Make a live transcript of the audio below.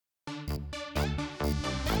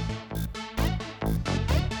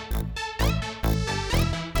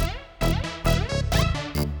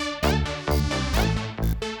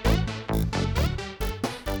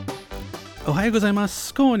Ohayou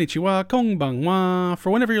gozaimasu, konnichiwa, konbanwa, for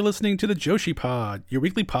whenever you're listening to the Joshi Pod, your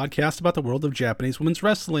weekly podcast about the world of Japanese women's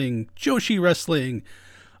wrestling, Joshi Wrestling.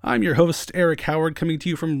 I'm your host, Eric Howard, coming to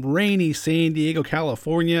you from rainy San Diego,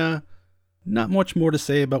 California. Not much more to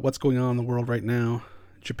say about what's going on in the world right now.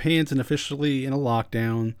 Japan's officially in a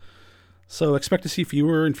lockdown, so expect to see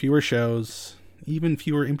fewer and fewer shows, even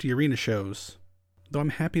fewer empty arena shows. Though I'm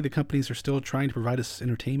happy the companies are still trying to provide us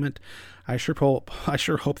entertainment, I sure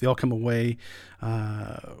hope they all come away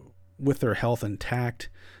with their health intact.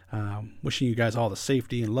 Wishing you guys all the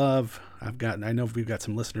safety and love. I know we've got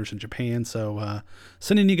some listeners in Japan, so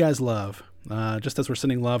sending you guys love. Just as we're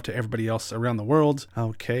sending love to everybody else around the world.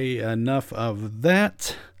 Okay, enough of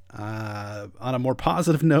that. On a more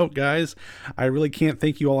positive note, guys, I really can't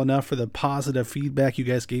thank you all enough for the positive feedback you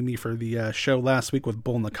guys gave me for the show last week with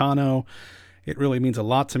Bull Nakano. It really means a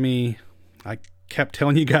lot to me. I kept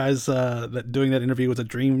telling you guys that doing that interview was a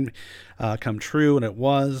dream come true, and it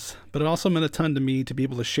was. But it also meant a ton to me to be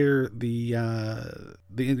able to share the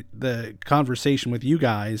conversation with you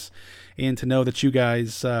guys, and to know that you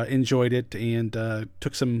guys enjoyed it and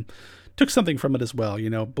took something from it as well.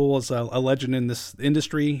 You know, Bull is a legend in this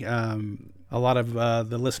industry. A lot of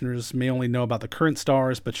the listeners may only know about the current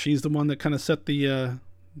stars, but she's the one that kind of set the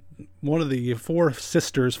one of the four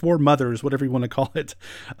mothers, whatever you want to call it,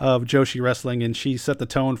 of Joshi Wrestling, and she set the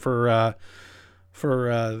tone for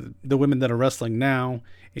the women that are wrestling now.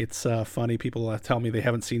 It's funny, people tell me they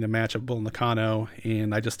haven't seen a match of Bull Nakano,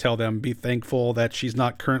 and I just tell them, be thankful that she's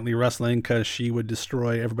not currently wrestling, because she would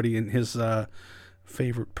destroy everybody in his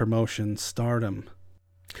favorite promotion, Stardom.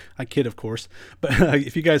 I kid, of course, but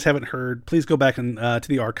if you guys haven't heard, please go back to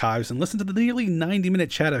the archives and listen to the nearly 90-minute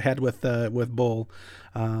chat I've had with Bull.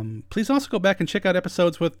 Please also go back and check out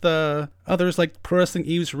episodes with others like Pro Wrestling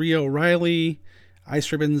Eve's Ryo O'Reilly, Ice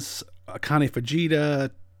Ribbon's Akane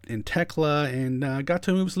Fujita, and Tekla, and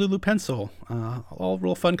Gato Moves Lulu Pencil. All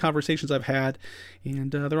real fun conversations I've had, and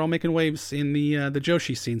they're all making waves in the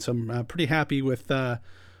Joshi scene, so I'm pretty happy with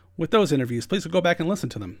those interviews. Please go back and listen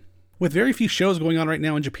to them. With very few shows going on right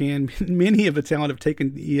now in Japan, many of the talent have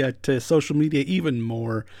taken to social media even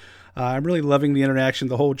more. I'm really loving the interaction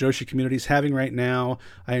the whole Joshi community is having right now.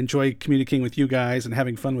 I enjoy communicating with you guys and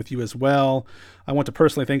having fun with you as well. I want to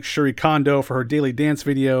personally thank Shuri Kondo for her daily dance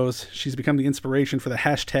videos. She's become the inspiration for the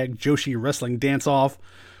hashtag Joshi Wrestling Dance Off.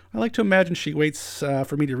 I like to imagine she waits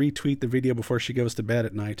for me to retweet the video before she goes to bed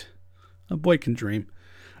at night. A boy can dream.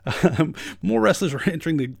 More wrestlers are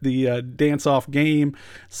entering the dance-off game.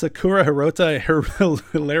 Sakura Hirota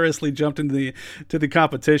hilariously jumped into the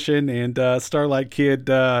competition, and Starlight Kid,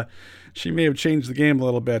 she may have changed the game a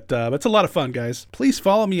little bit, but it's a lot of fun, guys. Please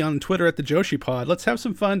follow me on Twitter at the Joshi Pod. Let's have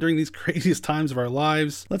some fun during these craziest times of our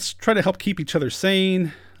lives. Let's try to help keep each other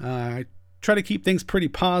sane. I try to keep things pretty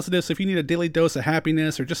positive, so if you need a daily dose of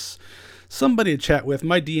happiness or just somebody to chat with,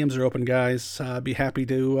 my DMs are open, guys. I'd be happy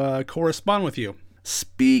to correspond with you.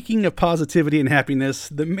 Speaking of positivity and happiness,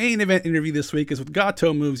 the main event interview this week is with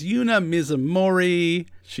Gato Moves Yuna Mizumori.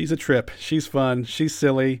 She's a trip. She's fun. She's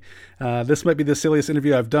silly. This might be the silliest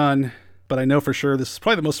interview I've done, but I know for sure this is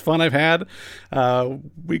probably the most fun I've had.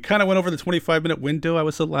 We kind of went over the 25-minute window I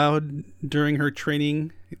was allowed during her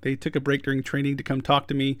training. They took a break during training to come talk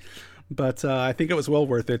to me, but I think it was well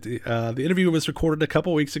worth it. The interview was recorded a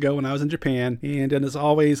couple weeks ago when I was in Japan, and as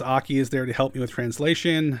always, Aki is there to help me with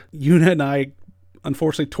translation. Yuna and I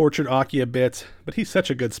unfortunately tortured Aki a bit, but he's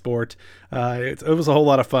such a good sport. It was a whole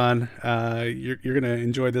lot of fun. You're going to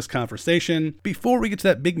enjoy this conversation. Before we get to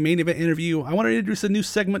that big main event interview, I want to introduce a new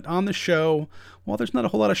segment on the show. While there's not a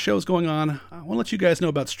whole lot of shows going on, I want to let you guys know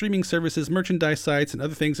about streaming services, merchandise sites, and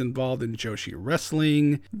other things involved in Joshi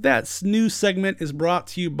Wrestling. That new segment is brought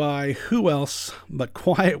to you by who else but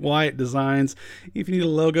Quiet Wyatt Designs. If you need a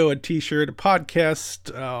logo, a t-shirt, a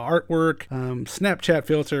podcast, artwork, Snapchat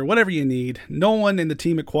filter, whatever you need, Nolan and the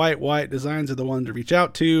team at Quiet Wyatt Designs are the ones to reach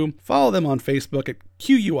out to. Follow them on Facebook at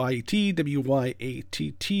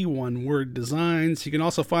QUIETWYATT, one word, designs. You can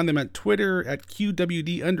also find them at Twitter at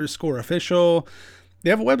QWD_official. They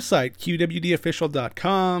have a website,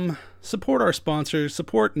 QWDofficial.com. Support our sponsors,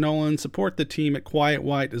 support Nolan, support the team at Quiet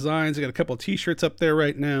Wyatt Designs. I got a couple t-shirts up there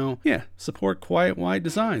right now. Yeah, support Quiet Wyatt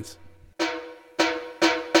Designs.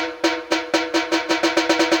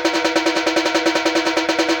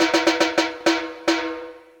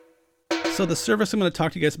 So the service I'm going to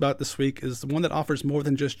talk to you guys about this week is the one that offers more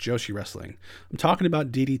than just Joshi Wrestling. I'm talking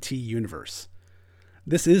about DDT Universe.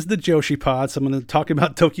 This is the Joshi Pod, so I'm going to talk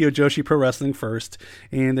about Tokyo Joshi Pro Wrestling first.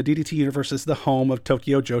 And the DDT Universe is the home of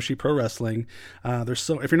Tokyo Joshi Pro Wrestling.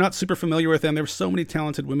 If you're not super familiar with them, there's so many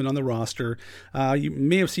talented women on the roster. You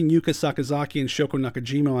may have seen Yuka Sakazaki and Shoko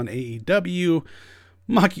Nakajima on AEW.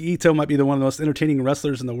 Maki Ito might be one of the most entertaining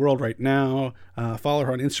wrestlers in the world right now. Follow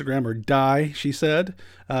her on Instagram or die, she said.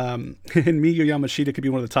 And Miyu Yamashita could be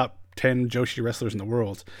one of the top 10 Joshi wrestlers in the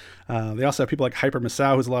world. They also have people like Hyper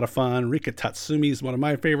Misao, who's a lot of fun. Rika Tatsumi is one of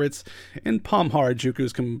my favorites. And Palm Harajuku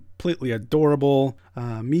is completely adorable.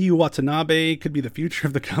 Miyu Watanabe could be the future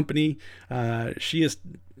of the company. She is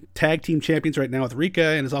tag team champions right now with Rika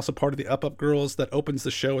and is also part of the Up Up Girls that opens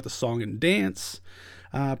the show with a song and dance.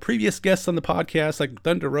 Previous guests on the podcast like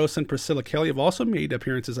Thunder Rosa and Priscilla Kelly have also made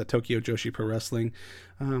appearances at Tokyo Joshi Pro Wrestling.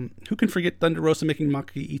 Who can forget Thunder Rosa making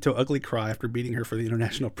Maki Ito ugly cry after beating her for the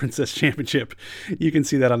International Princess Championship? You can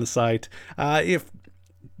see that on the site. If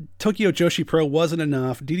Tokyo Joshi Pro wasn't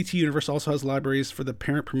enough, DDT Universe also has libraries for the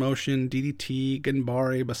parent promotion, DDT,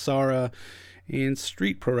 Ganbare, Basara, and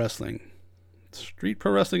Street Pro Wrestling. Street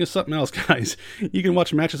Pro Wrestling is something else, guys. You can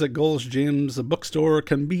watch matches at Gold's Gyms, a bookstore,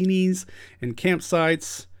 convenies, and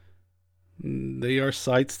campsites. They are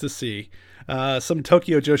sights to see. Some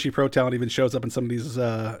Tokyo Joshi Pro talent even shows up in some of these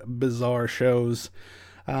bizarre shows.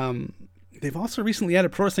 They've also recently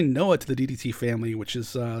added Pro Wrestling Noah to the DDT family, which is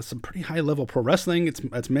some pretty high-level pro wrestling.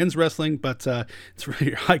 It's men's wrestling, but it's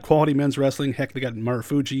really high-quality men's wrestling. Heck, they got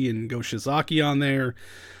Marufuji and Go Shizaki on there.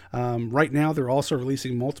 Right now, they're also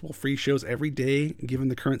releasing multiple free shows every day, given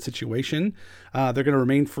the current situation. They're going to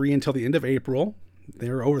remain free until the end of April.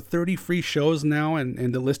 There are over 30 free shows now,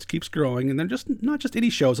 and the list keeps growing. And they're not just any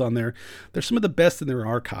shows on there. They're some of the best in their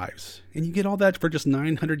archives. And you get all that for just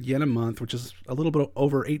 900 yen a month, which is a little bit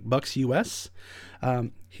over $8 US.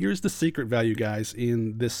 Here's the secret value, guys,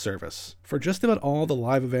 in this service. For just about all the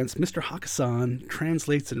live events, Mr. Hakasan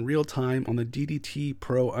translates in real time on the DDT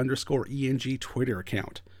Pro_ENG Twitter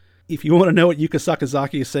account. If you want to know what Yuka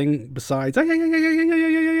Sakazaki is saying besides,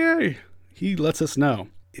 he lets us know.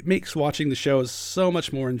 It makes watching the shows so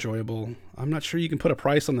much more enjoyable. I'm not sure you can put a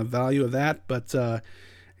price on the value of that, but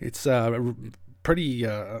it's pretty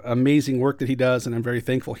amazing work that he does, and I'm very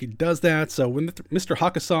thankful he does that. So when Mr.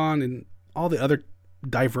 Hakasan and all the other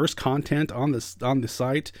diverse content on the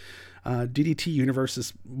site, DDT Universe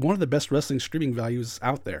is one of the best wrestling streaming values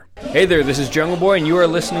out there. Hey there, this is Jungle Boy, and you are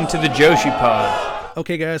listening to the Joshi Pod.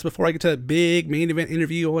 Okay, guys, before I get to that big main event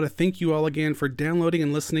interview, I want to thank you all again for downloading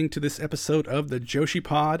and listening to this episode of the Joshi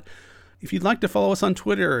Pod. If you'd like to follow us on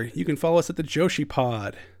Twitter, you can follow us at the Joshi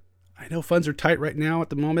Pod. I know funds are tight right now at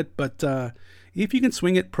the moment, but if you can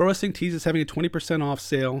swing it, Pro Wrestling Tees is having a 20% off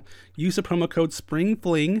sale. Use the promo code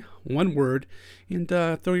SPRINGFLING, one word, and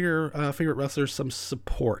throw your favorite wrestlers some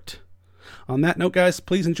support. On that note, guys,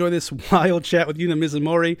 please enjoy this wild chat with Yuna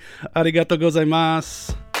Mizumori. Arigato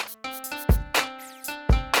gozaimasu.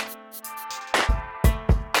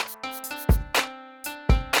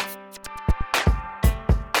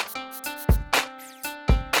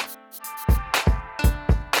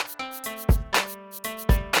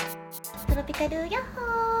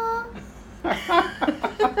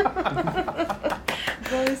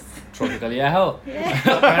 Tropical Yahoo!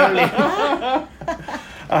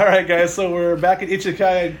 All right, guys, so we're back at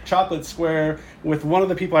Ichikai Chocolate Square with one of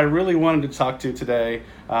the people I really wanted to talk to today.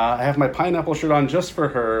 I have my pineapple shirt on just for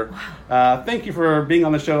her. Wow. Thank you for being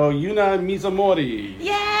on the show, Yuna Mizumori.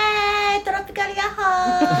 Yay! Tropical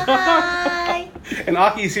Yahoo! Hi! And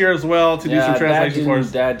Aki's here as well to do some translation for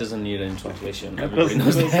us. Dad doesn't need any translation. Everybody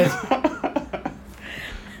knows that.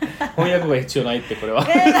 翻訳が必要ないってこれは。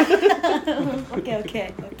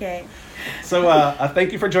Okay. So,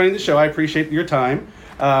 thank you for joining the show. I appreciate your time.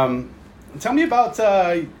 Tell me about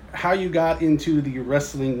how you got into the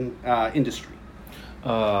wrestling industry.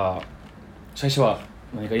 最初は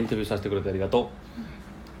何かインタビューさせてくれてありがと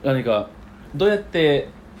う。何かどうやって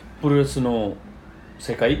プロレスの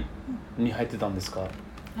世界に入ってたんですか？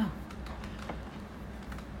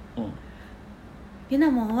ユナ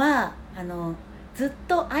モンはずっ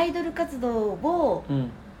とアイドル活動を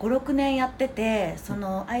5、6年やってて、そ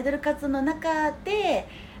のアイドル活動の中で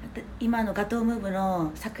今のガトームーブ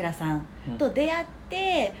のさくらさんと出会っ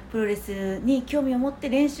て、プロレスに興味を持って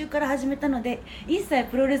練習から始めたので、一切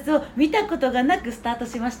プロレスを見たことがなくスタート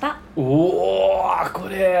しました。おー、こ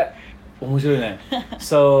れ面白いね。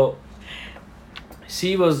So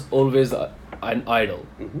she was always an idol.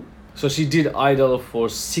 So she did idol for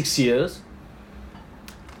 6 years.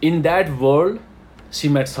 In that world, she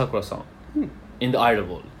met Sakura-san in the idol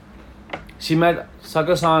world. She met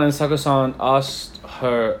Sakura-san and Sakura-san asked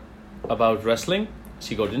her about wrestling.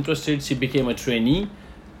 She got interested. She became a trainee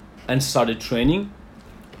and started training.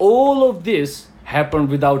 all of this happened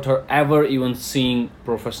without her ever even seeing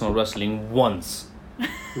professional wrestling once.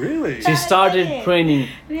 Really? She started training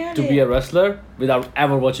Really? to be a wrestler without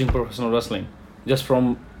ever watching professional wrestling. Just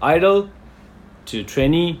from idol to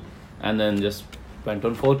trainee, and then just went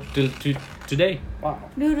on for till today. Wow.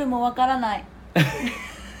 ルールもわからない。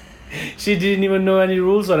 She didn't even know any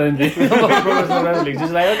rules or anything about professional wrestling.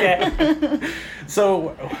 She's like, okay.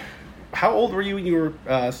 So, how old were you when you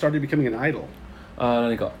were started becoming an idol?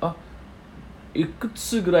 何かいく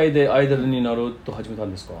つぐらいでアイドルになろうと始めた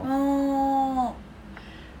んですか？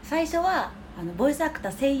最初はボイスアクタ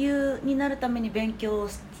ー声優になるために勉強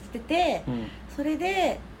してて、それ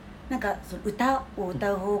でなんかその歌を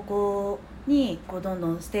歌う方向にこうどんど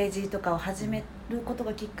んステージとかを始めること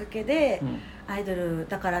がきっかけで、アイドル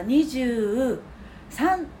だから23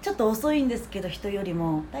ちょっと遅いんですけど人より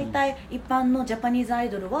もだいたい一般のジャパニーズアイ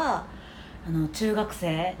ドルは中学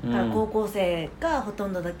生から高校生がほと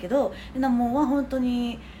んどだけど、ナモンは本当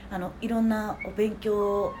にいろんなお勉強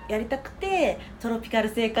をやりたくてトロピカル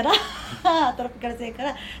星から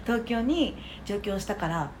東京に上京したか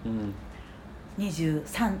ら、23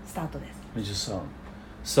スタートです。23.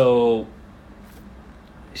 So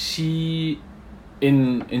she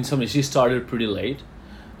in some way she started pretty late.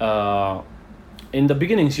 In the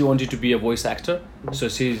beginning she wanted to be a voice actor, so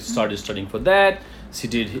she started studying for that. She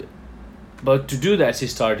did, but to do that she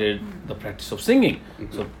started the practice of singing.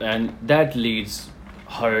 So and that leads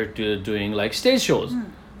her to doing like stage shows.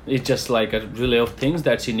 It's just like a relay of things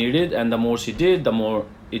that she needed, and the more she did, the more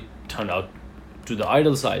it turned out to the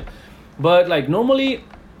idol side. But like normally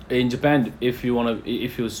in Japan, if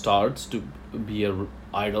you start to be a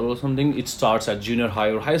idol or something, it starts at junior high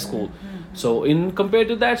or high school. So in compared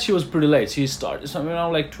to that, she was pretty late. She started somewhere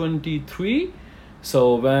around like 23.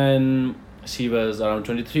 So when she was around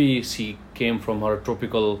 23, she came from her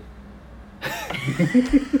tropical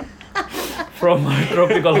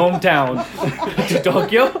hometown to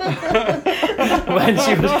Tokyo when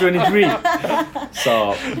she was 23.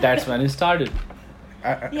 So that's when it started.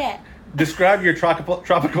 Yeah. Describe your tropical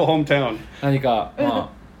hometown. 何か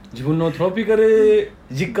自分のトロピカル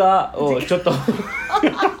実家をちょっ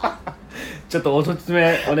とお説明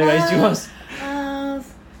お願いします。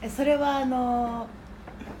それは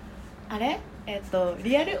あれ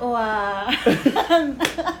リアルは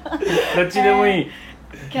どっちでもいい。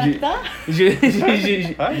キャラクタ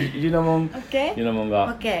ー？ユナモン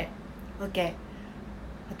が。OK。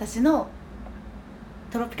私の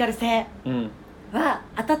トロピカル星は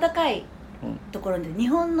暖かいところで、日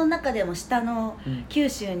本の中でも下の九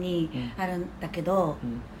州にあるんだけど、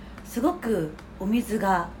すごくお水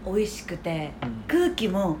が美味しくて、空気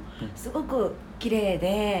もすごく綺麗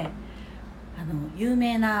で、有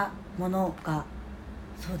名なものが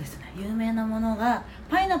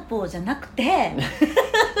パイナップルじゃなくて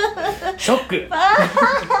ショック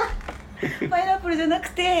パイナップルじゃなく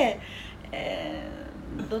て、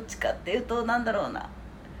どっちかっていうとなんだろうな、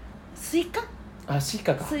スイカか、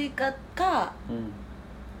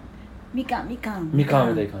みかんみた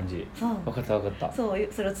いな感じ。そう、分かったそう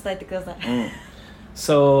それを伝えてください。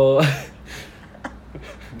So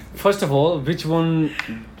first of all, which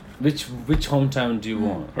hometown do you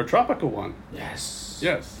want? Her tropical one. Yes.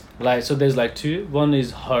 Like so there's like two. One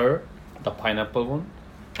is her, the pineapple one,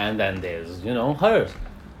 and then there's her,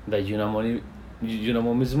 the Yuna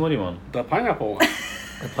Mizumori one. The pineapple one.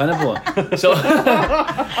 The pineapple one. So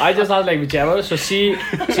I just asked like whichever. So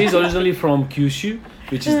she's originally from Kyushu,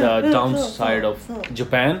 which is the downside of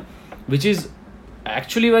Japan, which is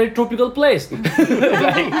actually a very tropical place.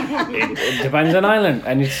 Japan is an island,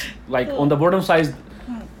 and it's like on the bottom side,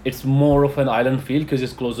 it's more of an island feel because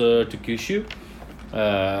it's closer to Kyushu.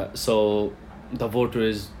 So the water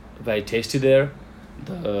is very tasty there.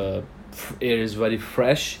 The air is very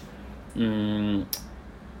fresh.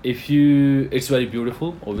 It's very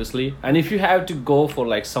beautiful, obviously. And if you have to go for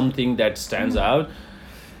like something that stands out,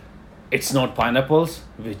 it's not pineapples,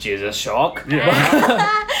 which is a shock. Yeah.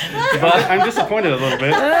 But I'm disappointed a little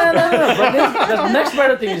bit. No. But the next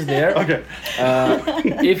better thing is there. Okay.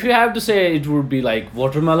 If you have to say, it would be like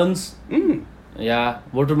watermelons. Yeah,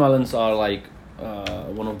 watermelons are like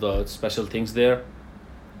one of the special things there,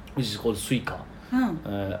 which is called suika.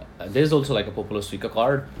 There's also like a popular suika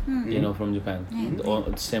card, from Japan.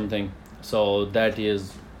 The same thing. So that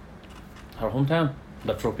is her hometown,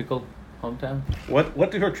 the tropical hometown.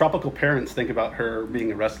 What do her tropical parents think about her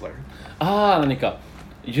being a wrestler? 何か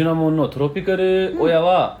ユナモンのトロピカル親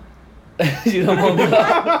は、ユナモン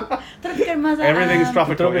がトロピカルマザー Everything's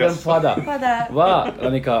tropical. トロピカルファダファダーは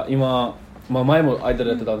何か今、前もアイド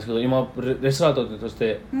ルやってたんですけど、今レスラーとし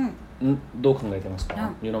て、どう考えてます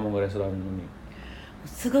か？ユナモンがレスラーなのに。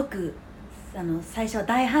すごく最初は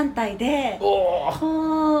大反対で、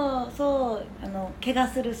そう怪我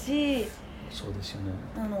するし、そうですよね。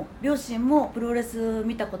両親もプロレス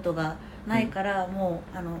見たことがないから、も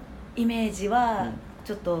うイメージは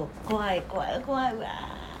ちょっと怖い、うわー、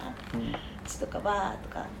血とかバーと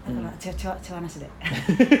か、だから血話で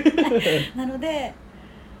なので、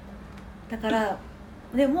だから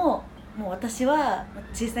でももう私は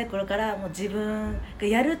小さい頃からもう自分が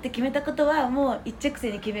やるって決めたことはもう一直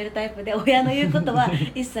線に決めるタイプで、親の言うことは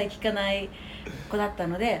一切聞かない子だった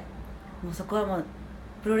ので、もうそこはもう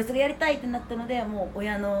プロレスがやりたいってなったので、もう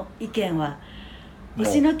親の意見は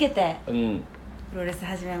押しのけてプロレス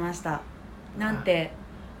始めました。なんて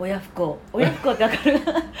親不孝ってわかる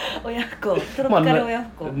親不孝、トロピカル親不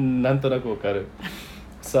孝、なんとなくわかる。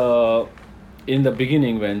So in the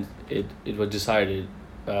beginning when it was decided,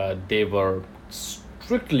 they were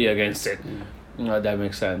strictly against it. That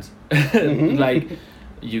makes sense. Like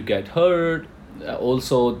you get hurt.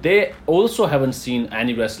 Also, they also haven't seen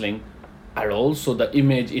any wrestling at all. So the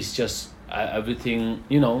image is just everything,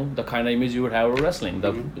 you know, the kind of image you would have of wrestling.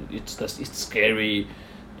 It's scary.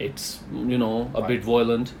 It's, you know, a bit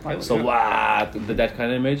violent. So that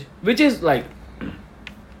kind of image, which is like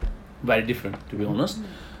very different, to be honest.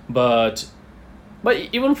 But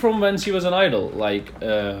even from when she was an idol, like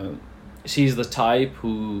she's the type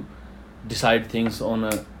who decide things on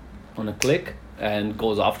a click and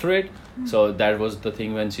goes after it. So that was the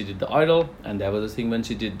thing when she did the idol, and that was the thing when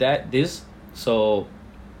she did this. So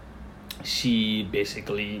she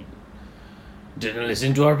basically didn't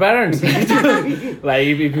listen to her parents. Like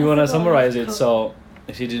if you want to summarize it, so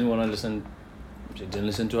she didn't listen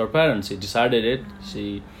to her parents. She decided it.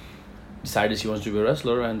 She decided she wants to be a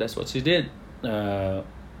wrestler, and that's what she did.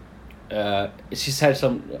 She said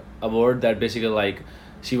a word that basically like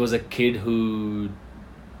she was a kid who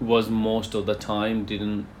was most of the time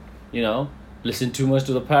didn't, you know, listen too much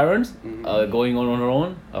to the parents, going on her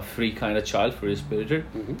own, a free kind of child, free spirited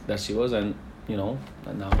that she was, and you know,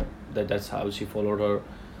 and now that's how she followed her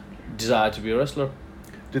desire to be a wrestler.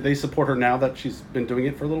 Did they support her now that she's been doing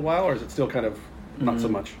it for a little while, or is it still kind of not so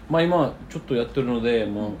much? まあ今ちょっとやってるので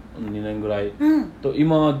もう2年ぐらい。と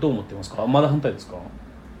今どう思ってますか？まだ反対ですか？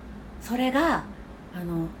それが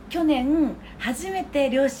去年初めて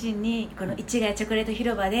両親にこの市ヶ谷チョコレート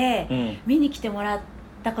広場で見に来てもらっ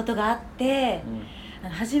たことがあって、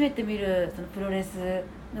初めて見るそのプロレス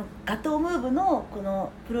のガトームーブのこの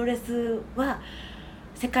プロレスは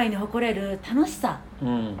世界に誇れる楽しさ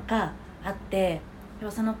があって、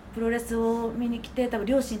そのプロレスを見に来て多分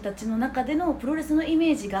両親たちの中でのプロレスのイ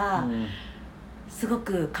メージがすご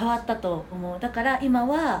く変わったと思う。だから今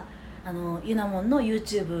はユナモンの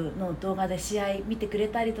YouTube の動画で試合見てくれ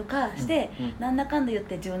たりとかして、なんだかんだ言っ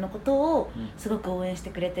て自分のことをすごく応援して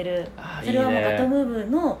くれてる。それはもうガトームーブ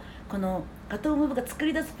のこのガトームーブが作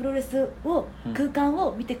り出すプロレスを、空間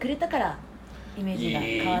を見てくれたからイメージが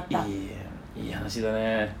変わった。いい話だ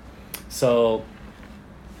ね。So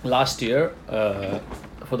last year,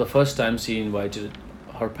 for the first time, she invited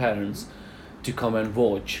her parents to come and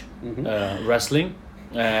watch wrestling,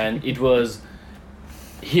 and it was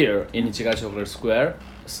here in Ichigai Chocolate Square.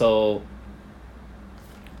 So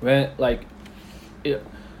when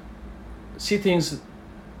she thinks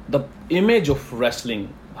the image of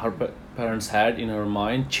wrestling her parents had in her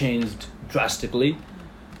mind changed drastically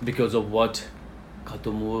because of what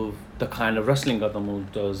Gatoh, the kind of wrestling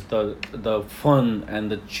Gatoh does, the fun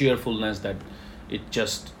and the cheerfulness that it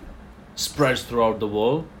just spreads throughout the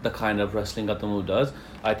world, the kind of wrestling Gatoh does.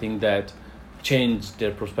 I think that changed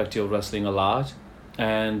their perspective of wrestling a lot,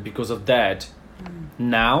 and because of that,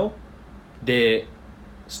 now they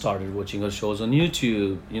started watching her shows on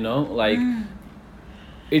YouTube, you know, like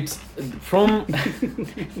it's from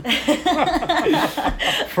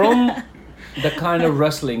the kind of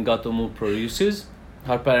wrestling Gatoh produces.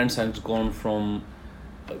 Her parents have gone from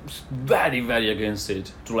very, very against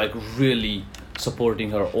it to like really supporting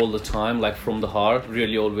her all the time, like from the heart,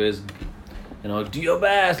 really always, you know, do your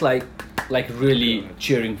best, like really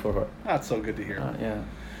cheering for her. That's so good to hear. Yeah.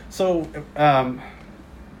 So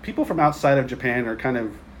people from outside of Japan are kind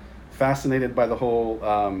of fascinated by the whole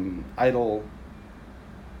idol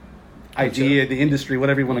idea, the industry,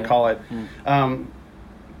 whatever you want to call it.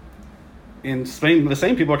 In Spain, the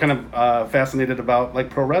same people are kind of fascinated about like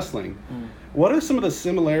pro wrestling. What are some of the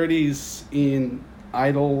similarities in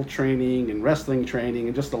idol training and wrestling training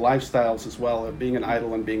and just the lifestyles as well of being an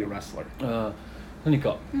idol and being a wrestler? 何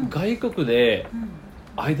か外国で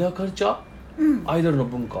アイドルカルチャー、アイドルの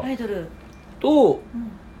文化と、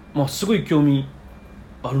まあすごい興味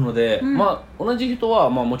あるので、まあ同じ人は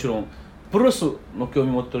まあもちろんプロレスの興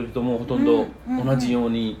味持ってる人もほとんど同じよう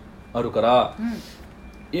にあるから、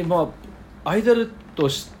今アイドルと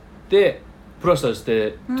してプロレスとし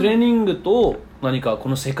てトレーニングと何かこ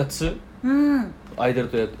の生活、アイドル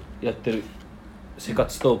とやってる生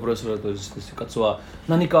活とプロレスラーとして生活は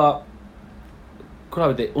何か比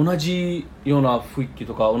べて同じような雰囲気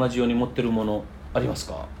とか同じように持ってるものあります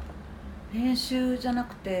か？練習じゃな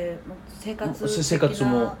くて生活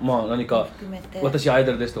もまあ何か私アイ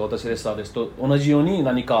ドルですとか私レスラーですと同じように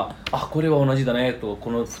何かこれは同じだねとこ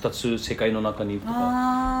の2つ世界の中にとか。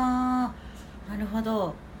なるほ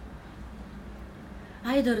ど。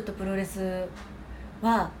アイドルとプロレス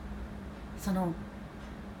は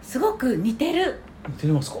すごく似て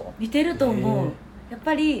ますか？似てると思う。やっ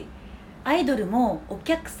ぱりアイドルもお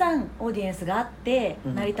客さんオーディエンスがあって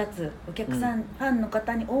成り立つ、お客さん、ファンの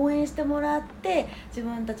方に応援してもらって自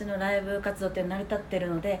分たちのライブ活動って成り立ってる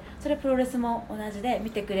ので、それプロレスも同じで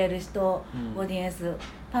見てくれる人、オーディエンスフ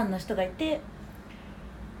ァンの人がいて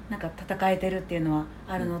なんか戦えてるっていうのは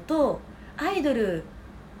あるのと、アイドル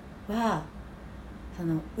は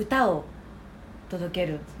歌を届け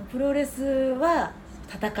る、プロレスは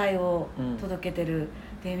戦いを届けてるっ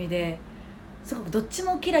ていう意味ですごくどっち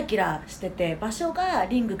もキラキラしてて、場所が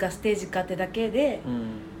リングかステージかってだけで、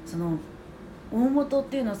大元っ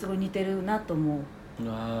ていうのはすごい似てるなと思う。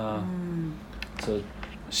So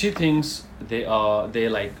she thinks they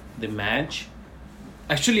like the match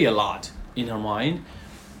actually a lot in her mind.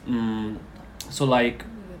 So like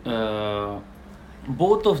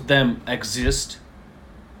both of them exist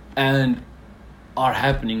and are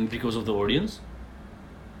happening because of the audience.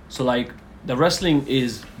 So like the wrestling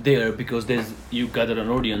is there because you gather an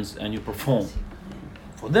audience and you perform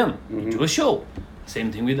for them. You do a show.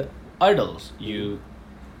 Same thing with idols. You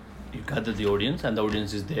gather the audience and the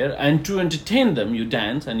audience is there, and to entertain them you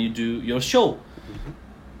dance and you do your show.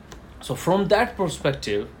 So from that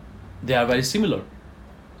perspective they are very similar.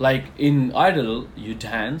 Like in idol you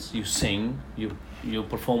dance, you sing, you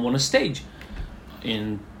perform on a stage.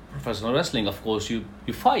 In professional wrestling of course you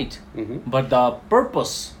fight, but the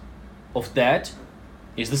purpose of that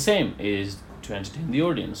is the same, is to entertain the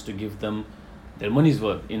audience, to give them their money's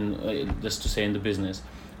worth in just to say in the business.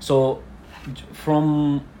 So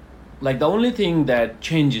from like the only thing that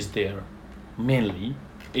changes there mainly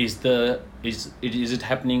is it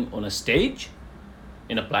happening on a stage,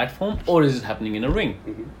 in a platform, or is it happening in a ring?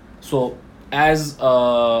 So as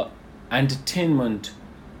a entertainment,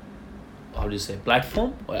 how do you say,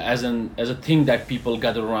 platform, or as a thing that people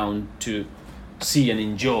gather around to see and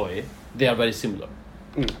enjoy, they are very similar.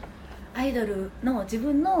 アイドルの自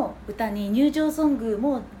分の歌に入場ソング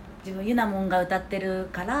も自分ユナモンが歌ってる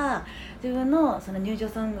から、自分のその入場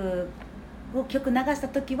ソングを曲流した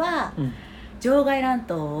時は、場外乱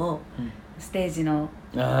闘をステージの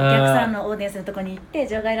お客さんのオーディエンスのところに行って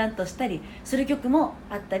場外乱闘したりする曲も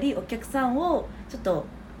あったり、お客さんをちょっと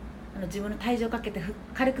自分の体重をかけて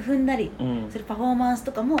軽く踏んだりするパフォーマンス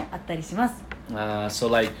とかもあったりします。So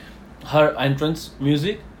like her entrance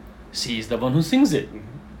music, she is the one who sings it.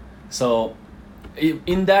 So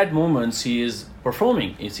in that moment she is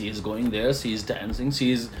performing, she is going there, she is dancing,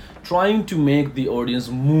 she is trying to make the audience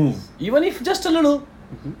move, even if just a little,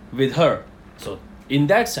 with her. So in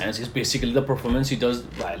that sense it's basically the performance she does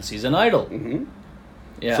while she's an idol.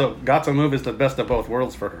 Yeah. So Gato Move is the best of both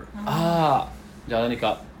worlds for her. じゃあ何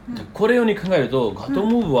か、これを考えるとガト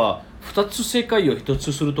ムーブは2つ世界を1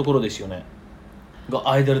つするところですよね。が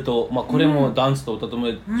アイドルと、これもダンスと歌とも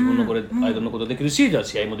自分のこれ、アイドルのことできるし、じゃあ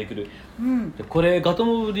試合もできる。でこれガト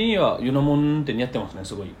ムーブにはユナモンって似合ってますね、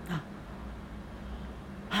すごい。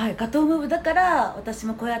はい、ガトムーブだから私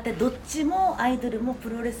もこうやってどっちもアイドルもプ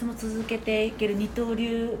ロレスも続けていける二刀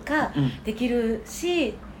流ができる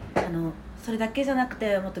し、それだけじゃなく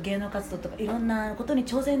てもっと芸能活動とかいろんなことに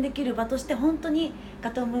挑戦できる場として本当にガ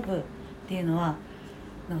トムーブっていうのは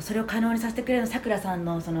それを可能にさせてくれるさくらさん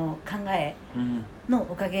のその考えの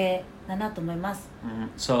おかげだなと思います。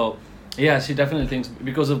So yeah, she definitely thinks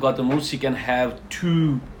because of Gato Move she can have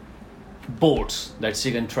two boats that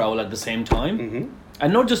she can travel at the same time.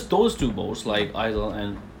 And not just those two boats like idol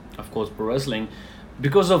and of course pro wrestling.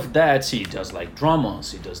 Because of that she does like drama,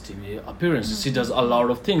 she does TV appearances, she does a lot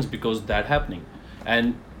of things because that happening.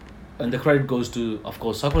 And the credit goes to of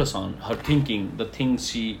course Sakura-san, her thinking, the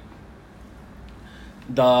things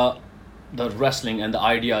the wrestling and the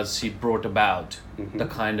ideas she brought about, the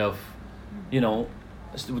kind of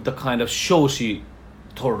the kind of show she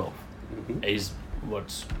thought of is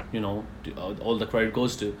what's all the credit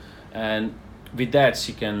goes to. And with that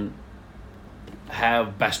she can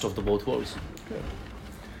have best of the both worlds. Good.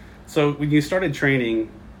 So when you started training,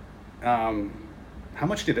 how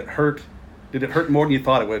much did it hurt Did it hurt more than you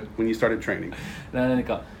thought it would when you started training? 何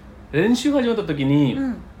か練習始まった時に、う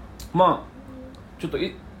んまあちょっと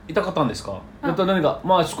痛かったんですか？何か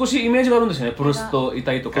まあ少しイメージがあるんですよね。プロレスと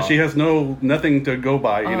痛いとか。Because she has nothing to go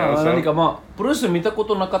by, you know. 何 So かまあプロレス見たこ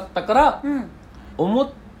となかったから、うん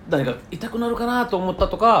何か痛くなるかなと思った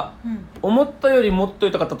とか、うん思ったよりもっと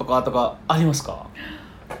痛かったとかありますか？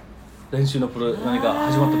練習の何か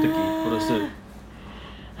始まった時プロレス。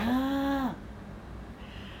ああ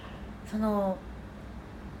その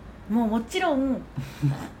もちろん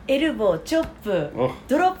エルボーチョップ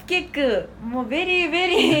ドロップキックもうベリーベ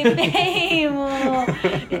リーペインもう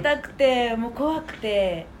痛くてもう怖く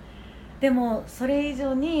てでもそれ以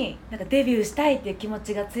上になんかデビューしたいっていう気持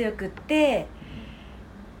ちが強くって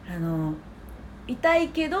痛い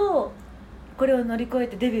けどこれを乗り越え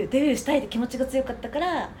てデビューしたいって気持ちが強かったか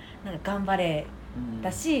らなんか頑張れ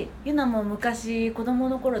だし、ユナも昔子供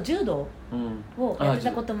の頃柔道をやって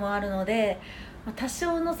たこともあるので、多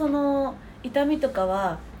少のその痛みとか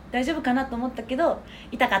は大丈夫かなと思ったけど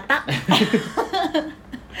痛かった。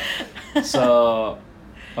So,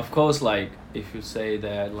 of course, like if you say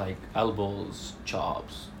that like elbows,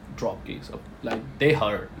 chops, drop kicks, like they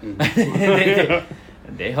hurt.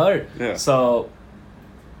 They hurt. Yeah. So,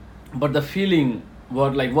 but the feeling,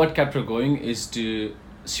 what kept her going is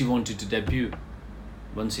she wanted to debut.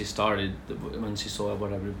 When she started, when she saw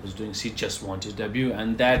what everybody was doing, she just wanted to debut,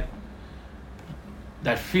 and that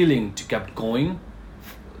feeling kept going.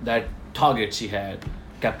 That target she had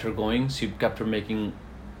kept her going. She kept her making,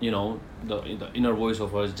 you know, the inner voice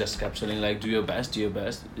of hers just kept saying like, "Do your best, do your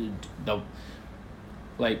best."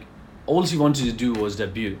 Like all she wanted to do was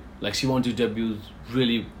debut. Like she wanted to debut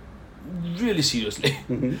really, really seriously.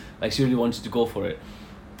 Like she really wanted to go for it,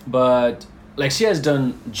 but. Like she has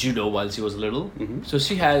done judo while she was little, so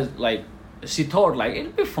she has like she thought like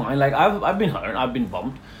it'll be fine. Like I've been hurt, I've been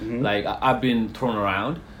bumped, like I've been thrown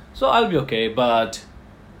around, so I'll be okay. But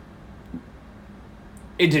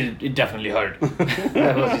it definitely hurt.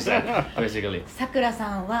 That's what she said, basically. さくら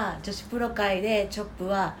さんは女子プロ界でチョップ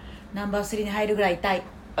はナンバー3に入るぐらい痛い。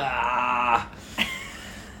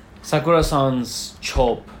Sakura-san's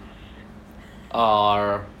chop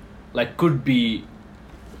are like could be.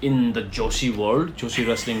 In the Joshi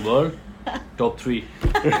wrestling world, top 3.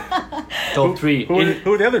 Top 3.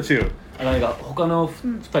 Who are the other two? 何か他の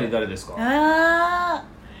2人誰ですか？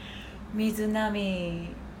水波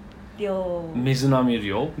亮。水波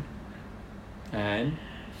亮 and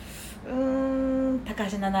高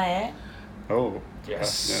橋七重。Oh,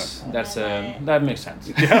 yes, yeah. That makes sense.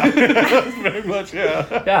 Yeah, very much.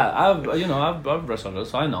 Yeah. Yeah, I've wrestled,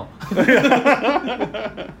 so I know.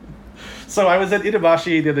 So I was at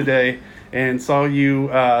Itabashi the other day and saw you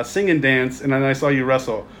sing and dance, and then I saw you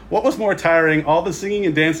wrestle. What was more tiring, all the singing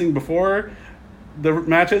and dancing before the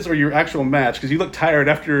matches, or your actual match? Because you look tired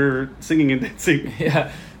after singing and dancing. Yeah,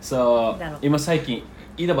 so 今最近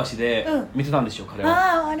飯田橋で見てたんですよ、彼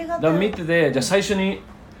は。ありがとう。だから見てて、じゃあ最初に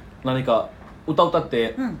何か歌っ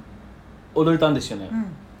て踊れたんですよね。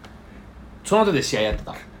その後で試合やって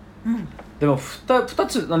た。でも2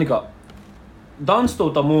つ何かダンスと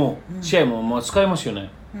歌も試合もまあ使えますよね。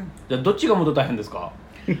じゃあどっちがもっと大変ですか？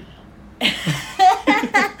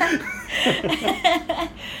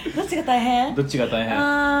どっちが大変？どっちが大変？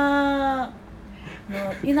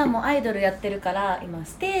ユナもアイドルやってるから今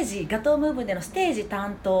ステージガトームーブでのステージ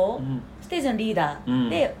担当、ステージのリーダー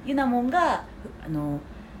で、ユナモンが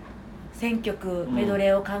選曲メド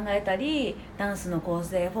レーを考えたり、ダンスの構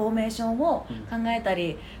成フォーメーションを考えた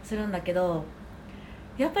りするんだけど、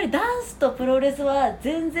やっぱりダンスとプロレスは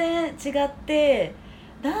全然違って、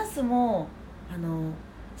ダンスも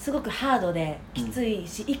すごくハードできつい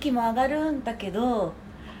し、息も上がるんだけど、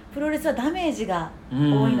プロレスはダメージが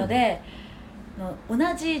多いので、同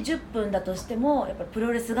じ10分だとしてもやっぱりプ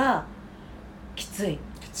ロレスがきつい。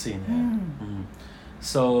きついね。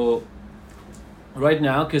So right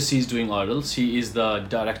now, because she's doing idol, she is the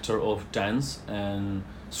director of dance and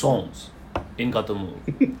songs in Gatomu.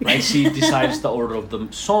 Right? She decides the order of the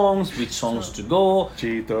songs, which songs to go.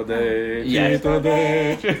 Chito de, Yeah. Chito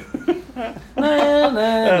de.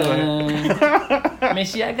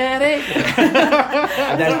 Meshiagare.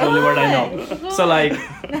 That's the only word I know. So like,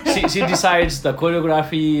 she decides the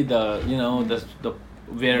choreography, the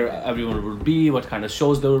where everyone will be, what kind of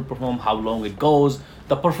shows they will perform, how long it goes.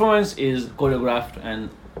 The performance is choreographed and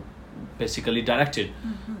basically directed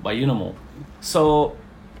by Yuna. So,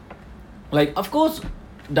 like, of course,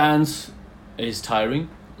 dance is tiring.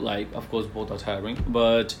 Like, of course, both are tiring,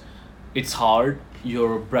 but it's hard.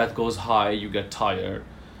 Your breath goes high, you get tired.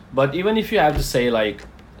 But even if you have to say like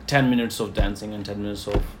 10 minutes of dancing and 10 minutes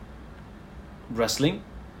of wrestling,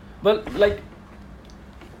 well, like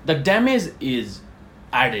the damage is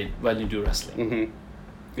added when you do wrestling. Mm-hmm.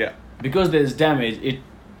 Yeah. Because there is damage,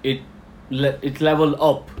 it level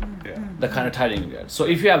up Yeah. the kind of tiring you get. So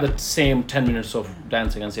if you have the same 10 minutes of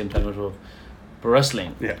dancing and same 10 minutes of pro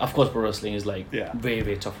wrestling, Yeah. of course pro wrestling is like Yeah.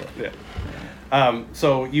 way tougher. Yeah.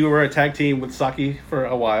 So you were a tag team with Saki for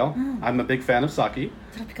a while. I'm a big fan of Saki.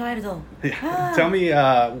 トロピカワイルド Yeah. Tell me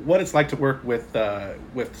what it's like to work with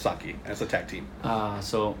Saki as a tag team.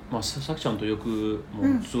 そう、さきちゃんとよく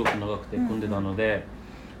もうすごく長くて組んでたので、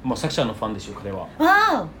さきちゃんのファンですよ彼は。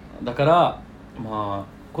わだから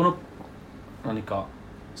この何か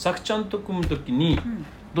さきちゃんと組むときに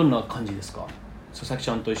どんな感じですか？さき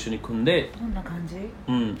ちゃんと一緒に組んで、おどんな感じ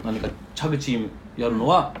何かチャグチームやるの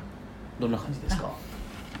はどんな感じですか？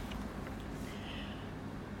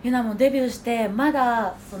ユナもデビューしてま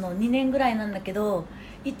だその2年ぐらいなんだけど、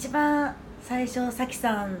一番最初さき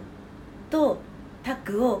さんとタッ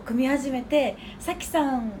グを組み始めて、さき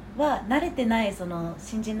さんは慣れてないその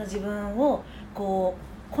新人の自分をこ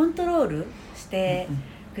うコントロールして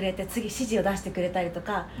くれて、次指示を出してくれたりと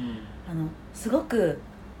か、すごく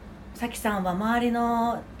さきさんは周り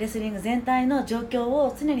のレスリング全体の状況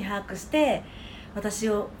を常に把握して、私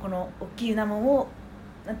をこの大きいユナモンを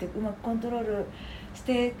なんてうまくコントロールし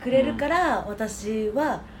てくれるから、私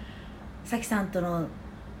はさきさんとの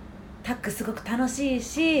タッグすごく楽しい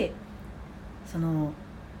し、その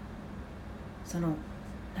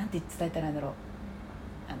なんて伝えたらいいんだろ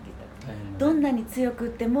う、なんて言ったらどんなに強く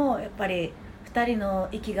ってもやっぱり2人の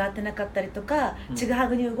息が合ってなかったりとか、ちぐは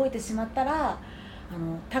ぐに動いてしまったら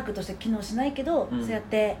タッグとして機能しないけど、そうやっ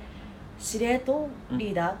て司令と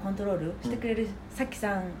リーダー、コントロールしてくれるさき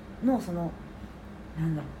さんのそのな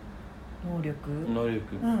んだろう能力、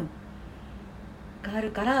があ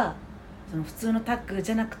るから、その普通のタッグ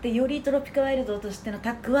じゃなくてよりトロピカワイルドとしての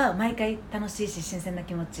タッグは毎回楽しいし新鮮な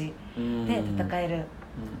気持ちで戦える。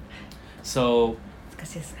So 難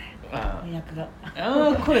しいですね。翻訳が。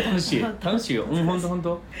これ楽しい楽しいよ。本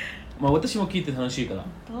当。私も聞いて楽しいから。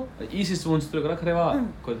いい質問してるから彼は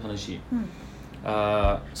これ楽しい。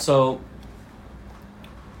So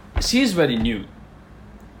she's very new.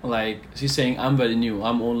 Like she's saying, I'm very new.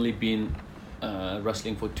 I'm only been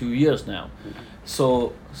wrestling for 2 years now.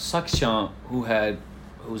 So Saki-chan,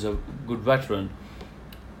 who's a good veteran,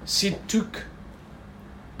 she took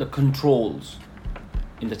the controls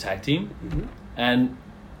in the tag team, and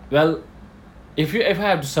well, if I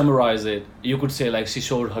have to summarize it, you could say like she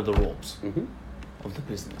showed her the ropes of the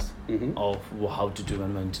business, of how to do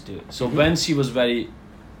and when to do it. So when she was very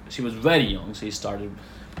young, she started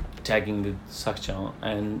tagging with Saki-chan,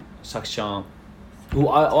 and Saki-chan, who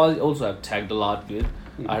I also have tagged a lot with.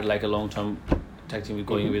 I had like a long time tag team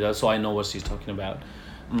going with her, so I know what she's talking about.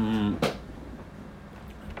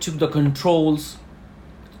 Took the controls,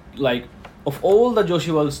 like of all the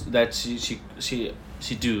Joshi worlds that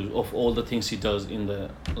she do, of all the things she does in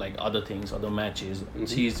the like other matches,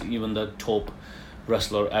 she's even the top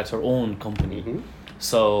wrestler at her own company.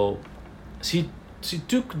 So she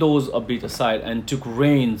took those a bit aside and took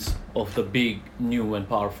reins of the big, new and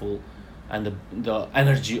powerful, and the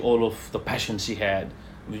energy, all of the passion she had,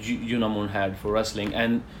 which Yunamon had for wrestling,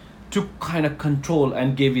 and took kind of control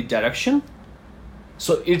and gave it direction.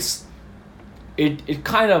 So it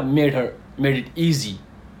kind of made it easy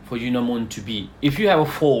for Yunamon to be. If you have a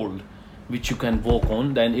fold which you can walk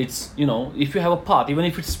on, then it's, if you have a path, even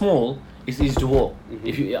if it's small, it's easy to walk.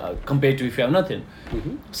 If you compared to if you have nothing.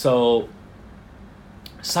 So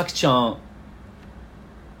Saki-chan,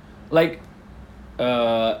 like,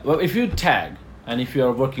 well, if you tag and if you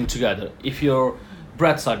are working together, if your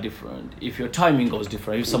breaths are different, if your timing goes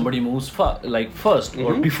different, if somebody moves first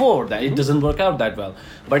or before that, it doesn't work out that well.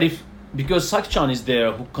 But because Saki-chan is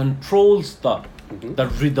there who controls the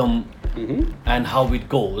rhythm and how it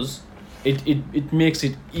goes, it makes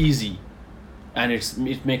it easy, and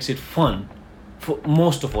it makes it fun. For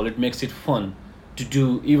most of all, it makes it fun to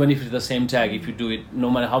do, even if it's the same tag, if you do it no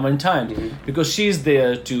matter how many times, because she's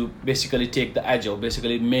there to basically take the edge, or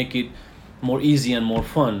basically make it more easy and more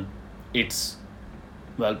fun. It's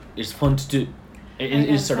fun to do.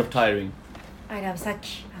 It's sort of tiring. I love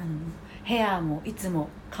Saki. ヘアもいつも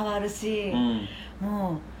変わるし、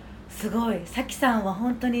もうすごい。サキさんは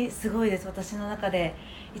本当にすごいです。私の中で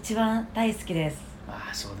一番大好きです。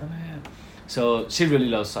そうだね。So she really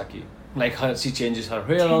loves Saki. Like she changes her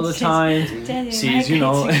hair all the time. She's,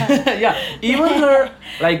 yeah. Even her,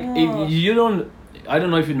 like, if you don't. I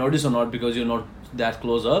don't know if you notice or not because you're not that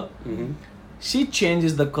close up. she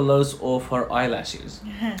changes the colors of her eyelashes.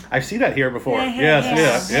 I've seen that here before. Yeah.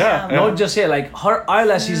 Yes. Not just hair, like her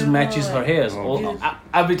eyelashes matches her hairs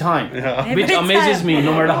every time, which amazes me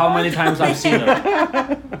no matter how many times I've seen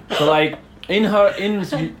her. So like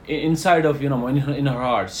inside of in her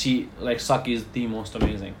heart, she like Saki is the most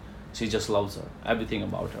amazing. She just loves her, everything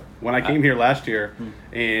about her. When I came here last year,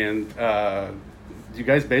 and you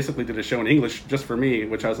guys basically did a show in English just for me,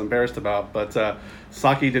 which I was embarrassed about. But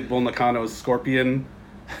Saki did Bull Nakano's Scorpion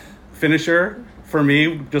finisher for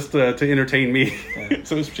me, just to entertain me.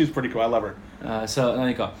 So she's pretty cool. I love her. さあ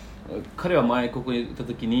何か彼は前ここに行った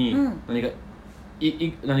時に、何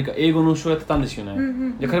か英語のショーやってたんですよ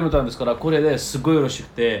ね。で彼も言ったんですからこれですごいよろしく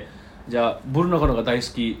て、じゃあブルナカノが大好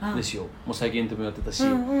きですよ。もう最近インタビューやってたし。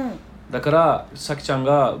だからさきちゃん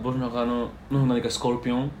がボルナカの何かスコル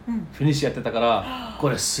ピオン、フィニッシュやってたからこ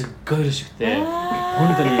れすっごい嬉しくて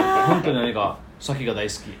本当に何かさきが大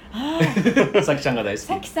好きさきちゃんが大好き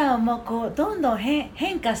さきさんもこうどんどん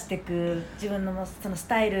変化していく自分のそのス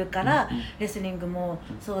タイルからレスリングも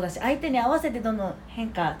そうだし相手に合わせてどんどん変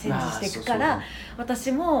化チェンジしていくから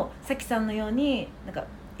私もさきさんのようになんか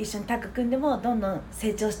一緒にタッグ組んでもどんどん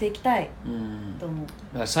成長していきたいと思う。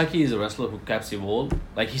Saki is a wrestler who keeps evolving.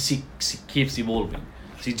 Like she keeps evolving.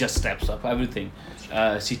 She just steps up everything.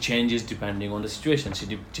 She changes depending on the situation. She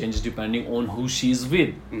changes depending on who she is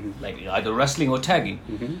with, like either wrestling or tagging.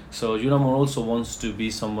 So Yuna also wants to be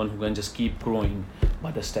someone who can just keep growing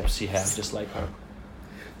by the steps she has, just like her.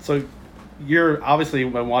 So you're obviously,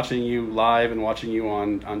 when watching you live and watching you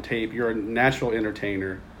on tape, you're a natural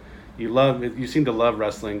entertainer. You seem to love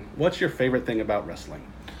wrestling. What's your favorite thing about wrestling?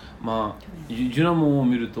 まあユナモを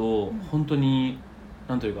見ると本当に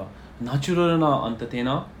なんというかナチュラルなアンターテイ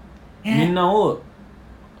ナー、みんなを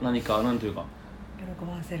何かなんというか喜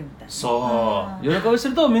ばせるみたいな。そう喜ばせ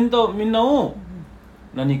るとみんなを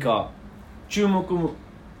何か注目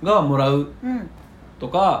がもらうと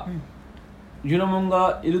か、ユナモン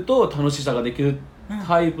がいると楽しさができる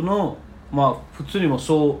タイプの、まあ普通にも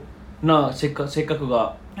そうなせっかく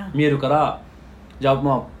が見えるから、じゃあ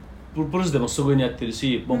まあプロレスでもすごいにやってる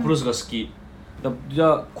し、もうプロレスが好き。じ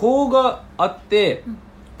ゃあこうがあって、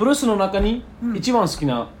プロレスの中に一番好き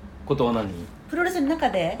なことは何？プロレスの中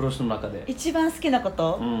で？プロレスの中で一番好きなこ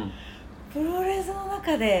と？プロレスの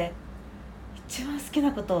中で一番好き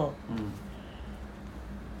なこと。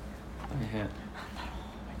大変。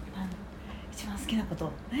一番好きなこ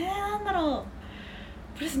と。なんだろ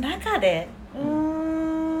う。プロレスの中で？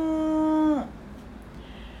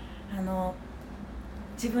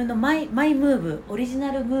自分のマイムーブ、オリジ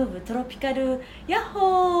ナルムーブ、トロピカルヤッ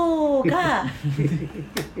ホーが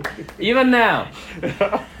Even now,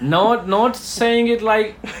 not saying it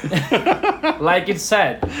like it's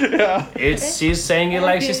said. She's saying it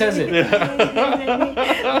like she says it.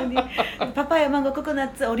 パパやマンゴーココナッ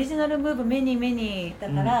ツオリジナルムーブメニーだ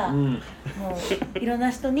から、もういろん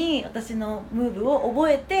な人に私のムーブを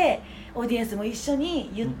覚えてオーディエンスも一緒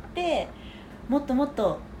に言って、もっともっ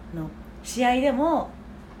との試合でも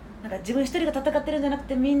なんか自分一人が戦ってるんじゃなく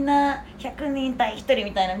てみんな100人対1人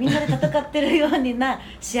みたいなみんなで戦ってるようにな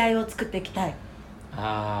試合を作っていきたい。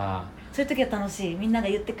そういう時は楽しい。みんなが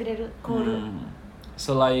言ってくれるコール。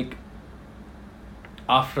So like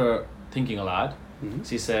after thinking a lot,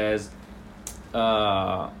 she says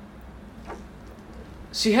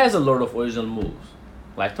she has a lot of original moves.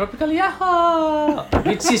 Like Tropical Yahoo!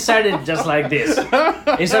 Which she said it just like this.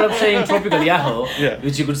 Instead of saying Tropical Yahoo,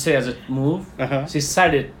 which you could say as a move, she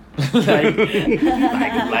said it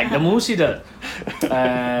like the move she does.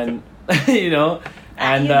 And, you know,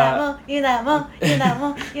 and... Yuna mo,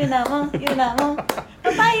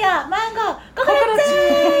 papaya, mango,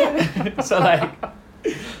 coconut! So like,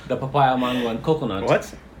 the papaya, mango, and coconut.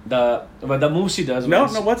 What? The move she does... No,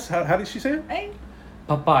 how did she say it?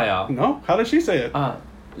 Papaya. No, how does she say it?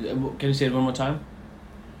 Can you say it one more time?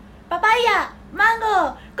 Papaya,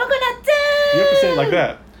 mango, coconut. You have to say it like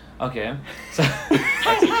that. Okay. So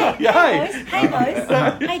Hi. Yeah, hi. Hi boys.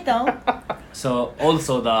 Hi Tom. So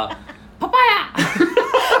also the papaya.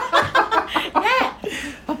 Yeah.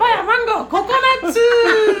 Papaya, mango, coconut.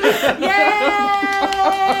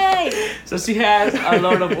 Yay! So she has a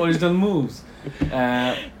lot of original moves.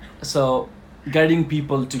 So getting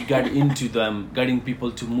people to get into them, getting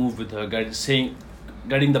people to move with her,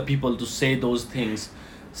 getting the people to say those things,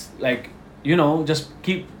 like, you know, just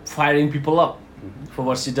keep firing people up for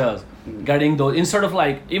what she does. Getting those, instead of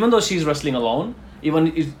like, even though she's wrestling alone, even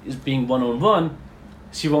is being one-on-one,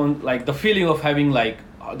 she won't, like, the feeling of having like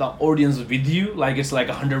the audience with you, like it's like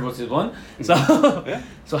 100 versus 1. So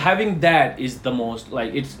so having that is the most,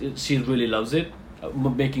 like, she really loves it,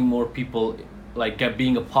 making more people like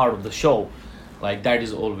being a part of the show. like that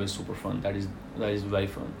is always super fun. That is very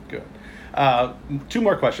fun. Good. 2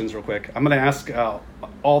 more questions real quick. I'm going to ask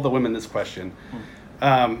all the women this question.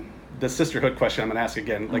 The sisterhood question I'm going to ask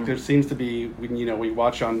again. Like there seems to be, we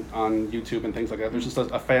watch on YouTube and things like that. There's just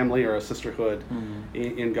a family or a sisterhood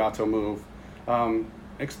in Gato Move.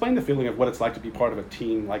 Explain the feeling of what it's like to be part of a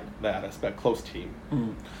team like that, a close team.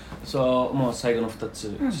 So もう最後の2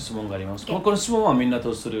つ質問があります。この質問はみんな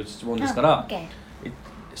とする質問ですから、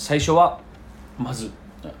最初はまずって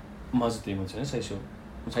言いますよね。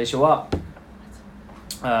最初は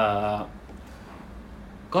ガ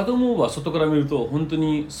トムーブは外から見ると本当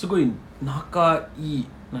にすごい仲いい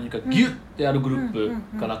何かギュッてあるグルー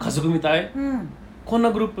プから家族みたい、こん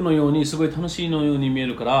なグループのようにすごい楽しいのように見え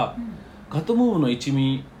るから、ガトムーブの一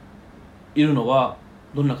味いるのは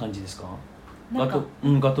どんな感じですか？ガト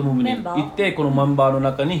ムーブに行ってこのメンバーの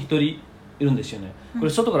中に一人いるんですよね。これ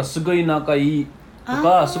外からすごい仲いいと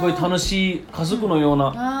かすごい楽しい家族のよう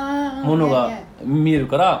なものが見える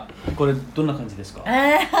から、これどんな感じですか？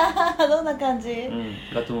どんな感じ？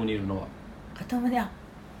ガトムーブにいるのは。ガトムーブに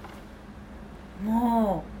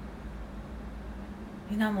も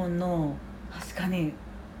うユナモンの確かに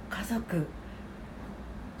家族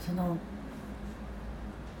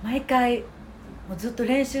毎回もうずっと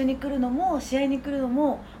練習に来るのも試合に来るの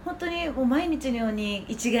も本当にもう毎日のように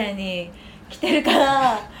一概に来てるか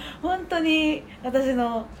ら本当に私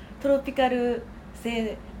のトロピカル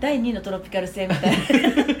星第2のトロピカル星みたい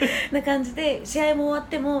な感じで試合も終わっ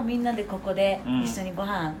てもみんなでここで一緒にご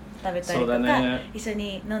飯食べたりとか、一緒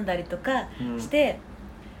に飲んだりとかして、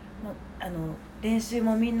もう練習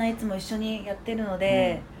もみんないつも一緒にやってるの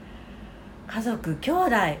で、家族兄弟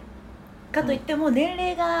かといっても年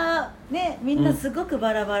齢がねみんなすごく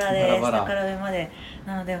バラバラで、下から上まで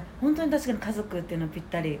なので本当に確かに家族っていうのはぴっ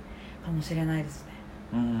たりかもしれないですね。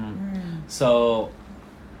So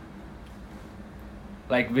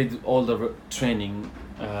like with all the training,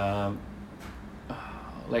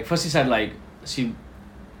 like first she said like she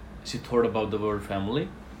thought about the word family,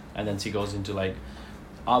 and then she goes into like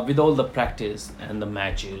with all the practice and the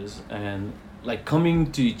matches and like coming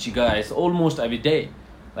to Ichiga is almost every day.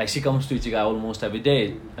 Like she comes to Ichiga almost every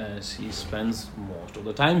day. She spends most of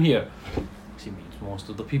the time here. She meets most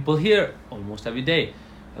of the people here almost every day.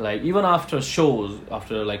 Like even after shows,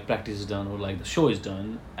 after like practice is done or like the show is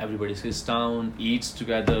done, everybody sits down, eats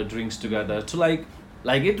together, drinks together. To like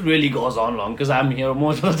it really goes on long because I'm here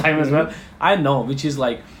most of the time as well. I know, which is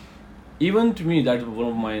like even to me that's one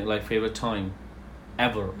of my like favorite time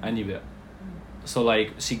ever anywhere. So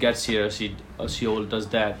like she gets here, she all does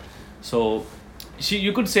that. So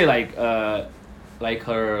you could say like her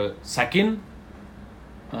second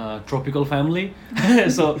tropical family.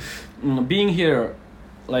 So being here,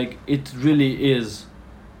 like it really is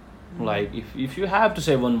like if you have to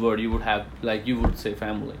say one word, you would say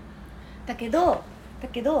family. だけど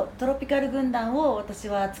トロピカル軍団を私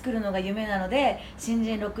は作るのが夢なので、新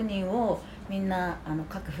人6人をみんな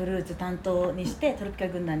各フルーツ担当にしてトロピカ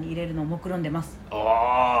ル軍団に入れるのを目論んでます。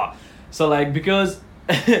So like because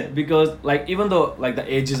like even though like the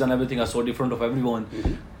ages and everything are so different of everyone,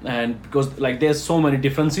 and because like there's so many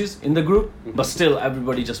differences in the group, but still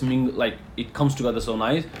everybody just like it comes together so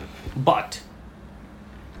nice. But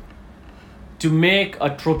to make a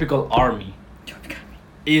tropical army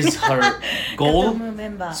is her goal.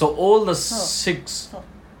 So all the 6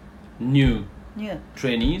 new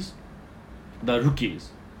trainees, the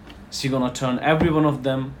rookies, she's gonna turn every one of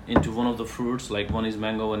them into one of the fruits, like one is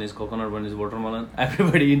mango, one is coconut, one is watermelon,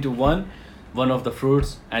 everybody into one of the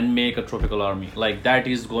fruits, and make a tropical army. Like that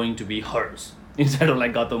is going to be hers instead of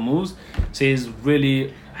like Gato moves. She's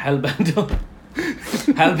really hell-bent on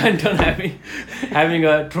having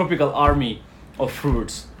a tropical army of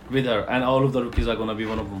fruits with her, and all of the rookies are gonna be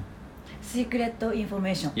one of them. Secret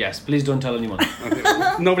information. Yes, please don't tell anyone. Okay.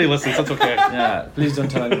 Nobody listens. That's okay. Yeah, please don't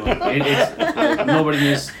tell anyone. Nobody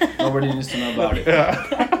needs to know about it. Yeah.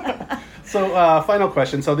 So, final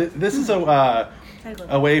question. So this is a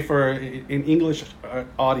way for an English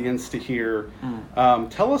audience to hear.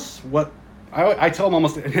 Tell us what I tell them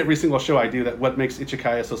almost in every single show I do, that what makes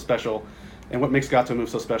Ichikaya so special, and what makes Gato Move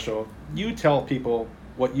so special. You tell people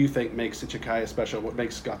what you think makes Ichikaya special, what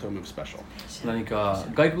makes Gato Move special. 何か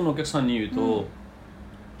外国のお客さんに言うと、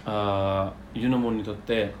ユナモンにとっ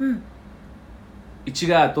て、市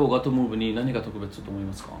ヶ谷とガトムーブに何が特別だと思い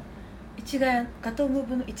ますか？ガトムー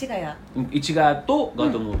ブの市ヶ谷。市ヶ谷と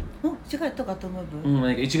ガトムーブ。市ヶ谷とガトムーブ。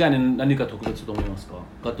何か市ヶ谷に何か特別だと思いますか？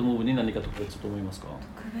ガトムーブに何か特別だと思いますか？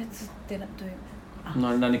特別ってどういう？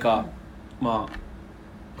何かまあ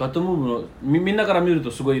ガトムーブのみんなから見る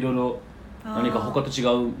とすごいいろいろ何か他と違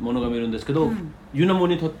うものが見えるんですけど、ユナモン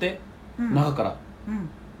にとって中から、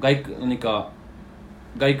何か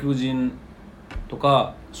外国人と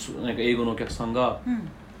か何か英語のお客さんが、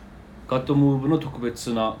ガットムーブの特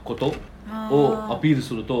別なことをアピール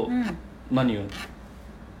すると、何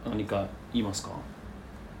か言いますか？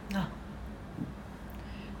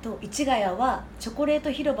市ヶ谷はチョコレート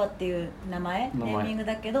広場っていうネーミング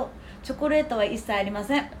だけど、チョコレートは一切ありま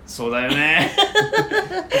せん。そうだよね。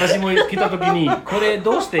私も来た時にこれ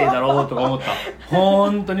どうしてだろうとか思った。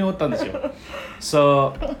本当に思ったんですよ。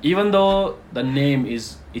So even though the name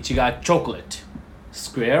is Ichiga Chocolate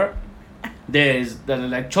Square,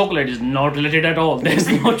 like chocolate is not related at all. There's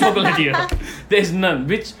no chocolate here. There's none.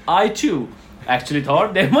 Which I too actually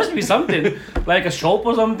thought there must be something like a shop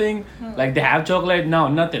or something. Like they have chocolate. No,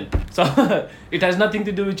 nothing. So it has nothing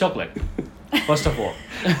to do with chocolate. First of all.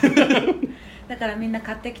 だからみんな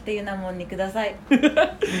買ってきてユナモンにください。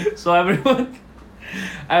So everyone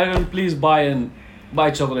please buy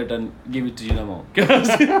chocolate and give it to Yunamon because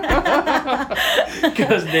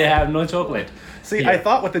they have no chocolate. See, I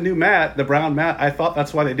thought with the new mat, the brown mat, I thought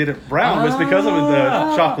that's why they did it brown was because of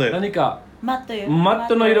the chocolate. 何かマッ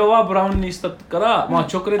トの色はブラウンにしたから、まあ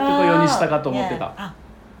チョコレートのようにしたかと思ってた。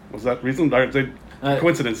Was that reason?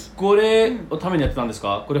 Coincidence? これをためにやってたんです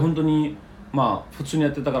か？これ本当にまあ普通にや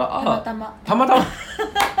ってたから、たまたま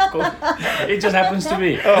It just happens to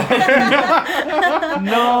be.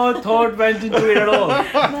 No thought went into it at all.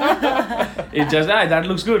 It just, that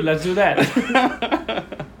looks good, let's do that.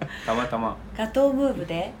 たまたま。ガトームーブ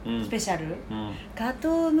でスペシャル、ガト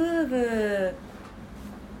ームー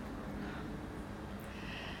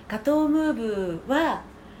ブは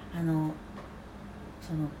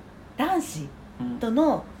その男子と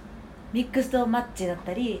のミックスドマッチだっ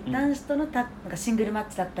たり、男子とのなんかシングルマッ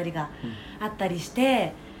チだったりがあったりし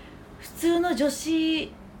て、普通の女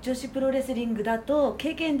子プロレスリングだと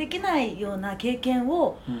経験できないような経験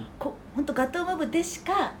を、本当ガトームーブでし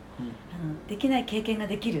か、できない経験が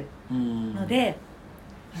できるので、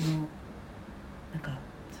なんか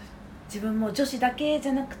自分も女子だけじ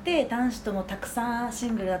ゃなくて男子ともたくさんシ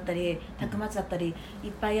ングルだったりタッグマッチだったりい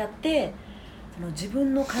っぱいやって、その自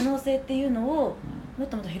分の可能性っていうのをもっ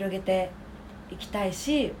ともっと広げていきたい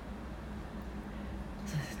し、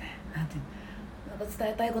そうですね、なんか伝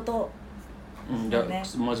えたいこと、じゃあ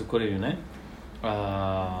まずこれ言うね。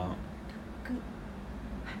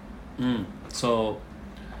So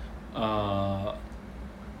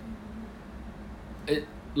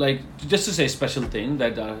like just to say special thing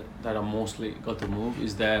that are mostly got to move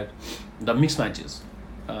is that the mixed matches.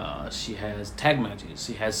 She has tag matches,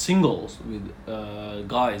 she has singles with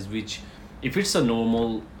guys, which if it's a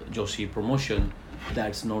normal Joshi promotion,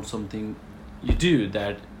 that's not something you do,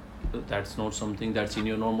 that's not something that's in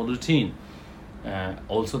your normal routine.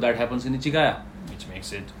 Also that happens in Ichigaya, which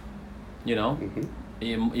makes it,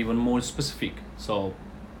 even more specific. So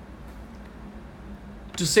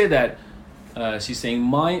to say that she's saying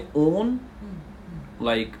my own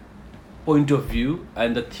like point of view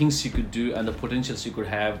and the things she could do and the potential she could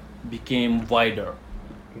have became wider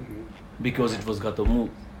because it was Gato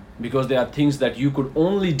Move. Because there are things that you could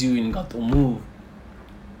only do in Gato Move,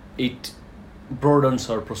 it broadens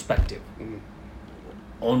her perspective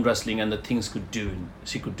on wrestling and the things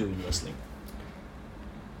she could do in wrestling.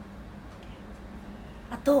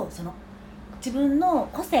 あとその自分の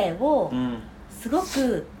個性をすご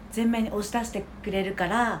く前面に押し出してくれるか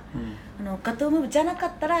ら、ガトームーブじゃなか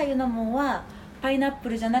ったらユナモンはパイナップ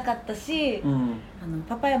ルじゃなかったし、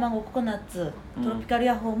パパイヤマンゴーココナッツ、トロピカル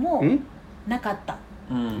ヤホーもなかった。パ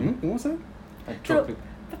パ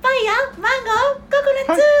イヤマンゴーココ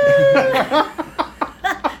ナッツ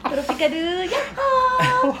トロピカルヤ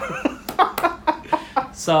ホー。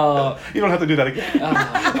So you don't have to do that again.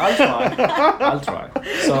 I'll try.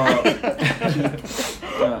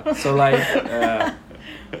 So like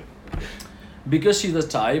because she's the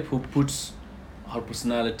type who puts her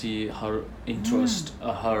personality, her interest,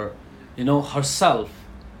 her herself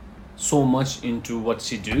so much into what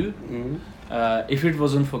she do. If it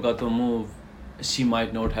wasn't for Gato Move, she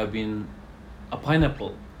might not have been a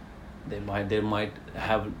pineapple. There might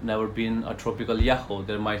have never been a tropical Yahoo.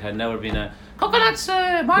 There might have never been a coconuts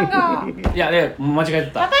mango. Yeah, 間違え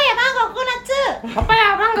てた。パパイヤマンゴーココナッツ。パパイ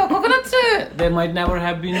ヤマンゴーココナッツ。There might never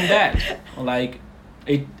have been that. Like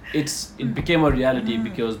it became a reality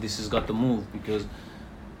because this has got to move, because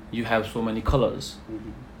you have so many colors,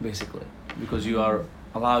 basically, because you are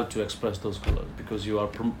allowed to express those colors, because you are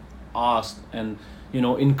asked and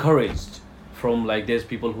encouraged from, like, there's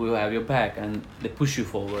people who have your back and they push you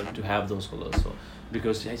forward to have those colors. So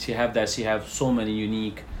because she have so many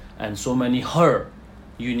unique and so many her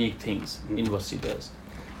unique things in what she does.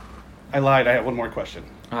 I lied. I have one more question.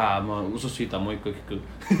 ああ、まあ嘘ついたもう一回聞く。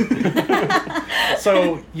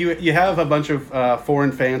So you have a bunch of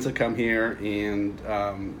foreign fans that come here and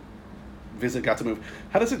visit Got to Move.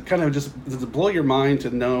 How does it does it blow your mind to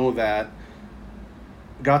know that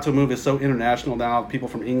Got to Move is so international now? People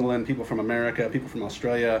from England, people from America, people from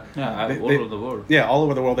Australia. Yeah, all over the world. Yeah, all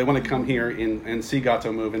over the world. They want to come here and see Got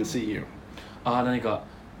to Move and see you. ああ、何か、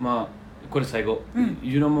まあ、これ最後。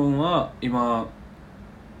ユナモンは今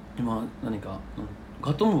何か、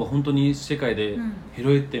ガトムーは本当に世界で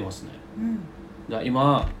広げていますね。だから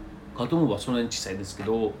今、ガトムーはそんなに小さいですけ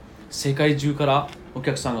ど、世界中からお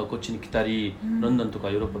客さんがこっちに来たり、ロンドンと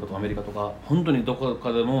かヨーロッパとかアメリカとか、本当にどこ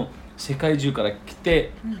かでも世界中から来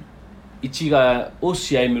て、一がを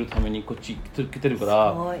試合見るためにこっち来てるか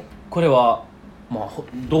ら、これは、まあ、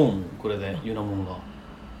どう思うこれでユナモンが。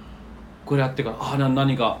これやってから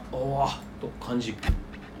何かおわと感じく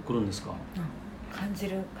るんですか、感じ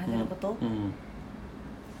ること、感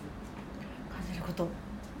じることど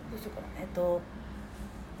うしようかな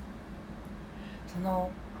そ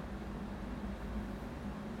の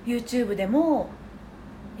YouTube でも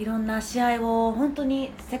いろんな試合を本当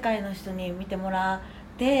に世界の人に見てもらっ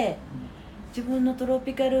て、自分のトロ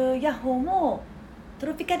ピカルヤッホーも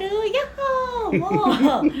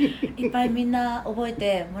いっぱいみんな覚え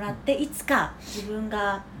てもらって、いつか自分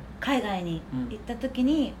が海外に行った時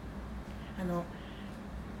に、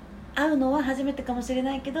会うのは初めてかもしれ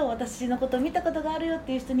ないけど、私のことを見たことがあるよっ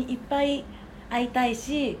ていう人にいっぱい会いたい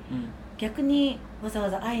し、逆にわざわ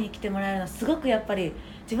ざ会いに来てもらえるのはすごくやっぱり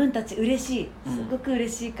自分たち嬉しい、すごく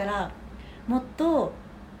嬉しいから、もっと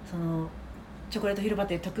そのチョコレート広場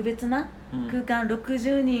という特別な空間、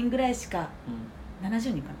60人ぐらいしか、70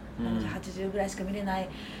人かな、80ぐらいしか見れない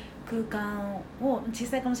空間を、小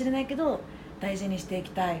さいかもしれないけど大事にしてい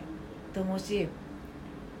きたいと思うし、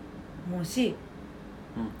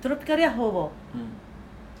トロピカルヤッホーを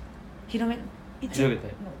広げた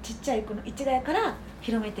い、ちっちゃいこの市ヶ谷から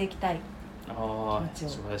広めていきたい気持ちを。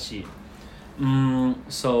素晴らしい。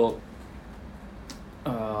So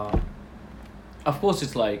of course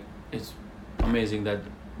it's amazing that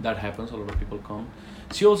happens. A lot of people come.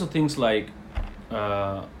 She also thinks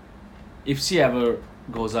if she ever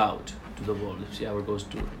goes out to the world, if she ever goes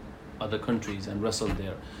to other countries and wrestle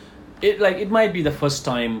there, it might be the first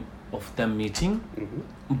time of them meeting,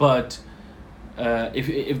 but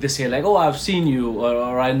if they say oh, I've seen you,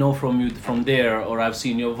 or I know from you from there, or I've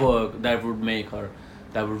seen your work, that would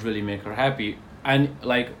really make her happy. And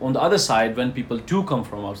on the other side, when people do come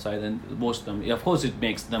from outside, and most of them, of course it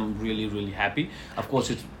makes them really, really happy. Of course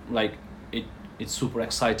it's it's super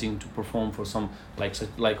exciting to perform for some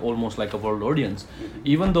almost like a world audience,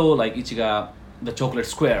 even though Ichiga, the chocolate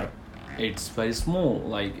square, it's very small,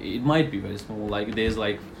 it might be very small, there's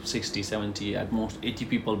 60, 70, at most 80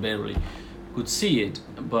 people barely could see it,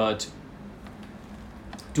 but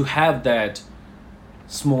to have that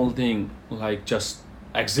small thing just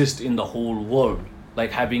exist in the whole world,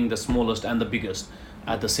 having the smallest and the biggest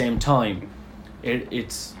at the same time,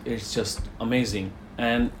 it's just amazing.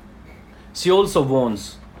 And she also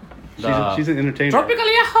wants she's an entertainer. Tropical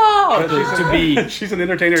Yahoo! to be she's an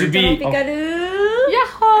entertainer. To be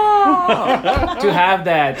Yahoo! To have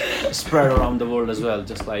that spread around the world as well,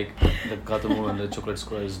 just like the Gatomo and the Chocolate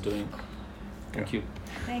Square is doing. Thank you.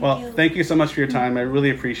 Thank you so much for your time. I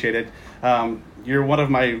really appreciate it. You're one of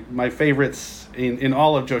my favorites in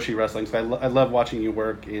all of Joshi wrestling. So I love watching you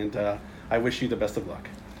work, and I wish you the best of luck.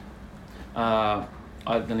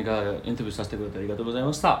 何かインタビューさせてくれてありがとうござい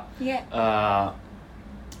ました。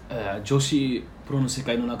女子プロの世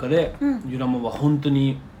界の中で、ユラモは本当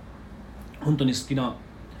に好きな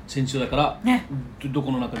選手だから、ど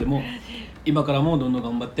この中でも今からもどんどん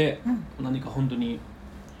頑張って、何か本当に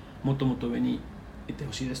もっともっと上に行って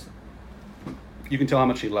ほしいです。You can tell how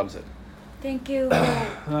much she loves it. Thank you.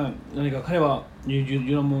 何か彼は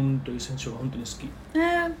ユラモンという選手が本当に好き。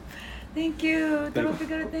Thank you.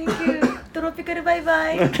 Tropical, thank you. Tropical, bye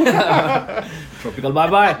bye. Tropical, bye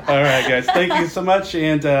bye. All right, guys. Thank you so much,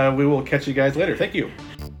 and we will catch you guys later. Thank you.